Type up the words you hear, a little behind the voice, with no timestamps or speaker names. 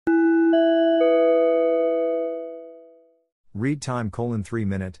Read time: 3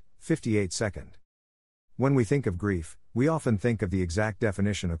 minute, 58 second. When we think of grief, we often think of the exact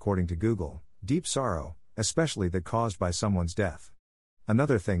definition according to Google: deep sorrow, especially that caused by someone's death.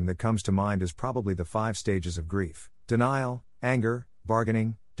 Another thing that comes to mind is probably the 5 stages of grief: denial, anger,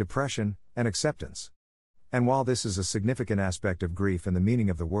 bargaining, depression, and acceptance. And while this is a significant aspect of grief in the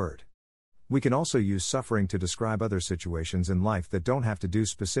meaning of the word, we can also use suffering to describe other situations in life that don't have to do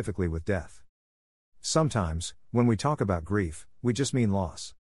specifically with death. Sometimes, when we talk about grief, we just mean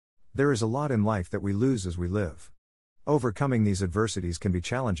loss. There is a lot in life that we lose as we live. Overcoming these adversities can be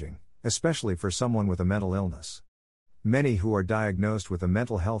challenging, especially for someone with a mental illness. Many who are diagnosed with a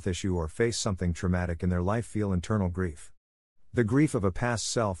mental health issue or face something traumatic in their life feel internal grief. The grief of a past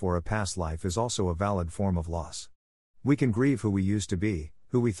self or a past life is also a valid form of loss. We can grieve who we used to be,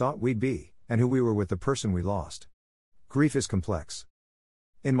 who we thought we'd be, and who we were with the person we lost. Grief is complex.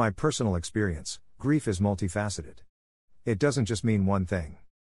 In my personal experience, grief is multifaceted. It doesn't just mean one thing.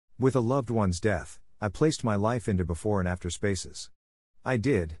 With a loved one's death, I placed my life into before and after spaces. I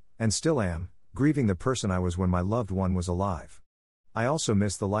did, and still am, grieving the person I was when my loved one was alive. I also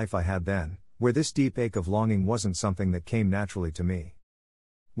miss the life I had then, where this deep ache of longing wasn't something that came naturally to me.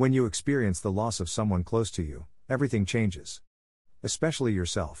 When you experience the loss of someone close to you, everything changes. Especially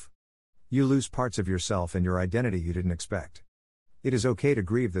yourself. You lose parts of yourself and your identity you didn't expect. It is okay to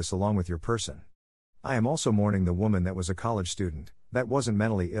grieve this along with your person. I am also mourning the woman that was a college student, that wasn't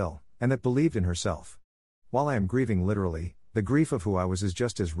mentally ill, and that believed in herself. While I am grieving literally, the grief of who I was is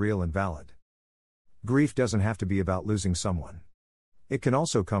just as real and valid. Grief doesn't have to be about losing someone. It can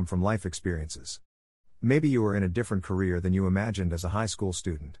also come from life experiences. Maybe you are in a different career than you imagined as a high school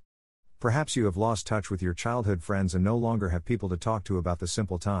student. Perhaps you have lost touch with your childhood friends and no longer have people to talk to about the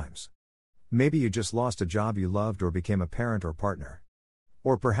simple times. Maybe you just lost a job you loved or became a parent or partner.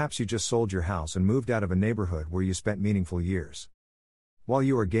 Or perhaps you just sold your house and moved out of a neighborhood where you spent meaningful years. While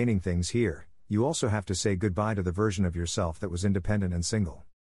you are gaining things here, you also have to say goodbye to the version of yourself that was independent and single.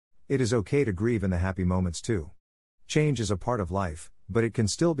 It is okay to grieve in the happy moments too. Change is a part of life, but it can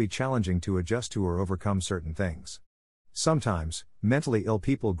still be challenging to adjust to or overcome certain things. Sometimes, mentally ill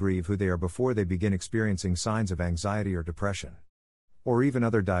people grieve who they are before they begin experiencing signs of anxiety or depression. Or even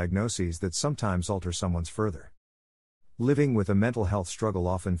other diagnoses that sometimes alter someone's further. Living with a mental health struggle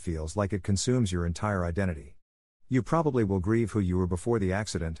often feels like it consumes your entire identity. You probably will grieve who you were before the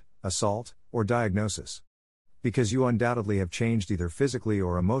accident, assault, or diagnosis. Because you undoubtedly have changed either physically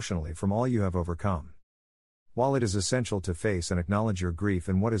or emotionally from all you have overcome. While it is essential to face and acknowledge your grief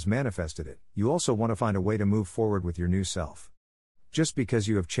and what has manifested it, you also want to find a way to move forward with your new self. Just because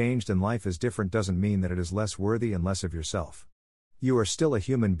you have changed and life is different doesn't mean that it is less worthy and less of yourself. You are still a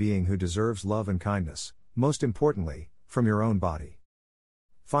human being who deserves love and kindness, most importantly, from your own body.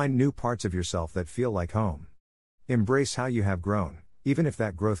 Find new parts of yourself that feel like home. Embrace how you have grown, even if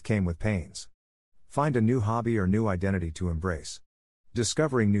that growth came with pains. Find a new hobby or new identity to embrace.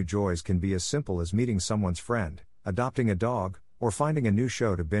 Discovering new joys can be as simple as meeting someone's friend, adopting a dog, or finding a new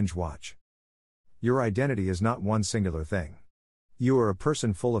show to binge watch. Your identity is not one singular thing. You are a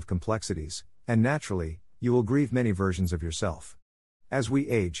person full of complexities, and naturally, you will grieve many versions of yourself. As we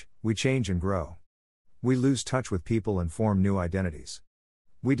age, we change and grow. We lose touch with people and form new identities.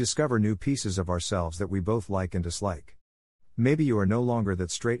 We discover new pieces of ourselves that we both like and dislike. Maybe you are no longer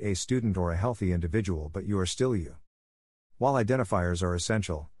that straight A student or a healthy individual, but you are still you. While identifiers are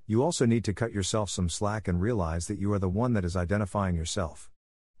essential, you also need to cut yourself some slack and realize that you are the one that is identifying yourself.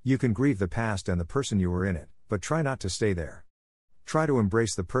 You can grieve the past and the person you were in it, but try not to stay there. Try to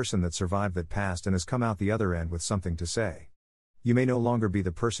embrace the person that survived that past and has come out the other end with something to say. You may no longer be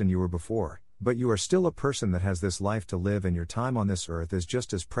the person you were before, but you are still a person that has this life to live, and your time on this earth is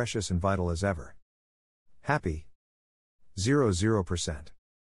just as precious and vital as ever. Happy? 0%.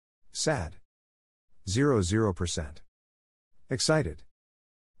 Sad? 0%. Excited?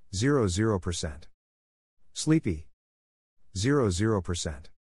 0%. Sleepy? 0%.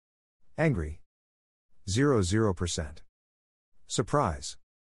 Angry? 0%. Surprise?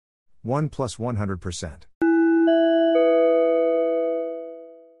 1 + 100%.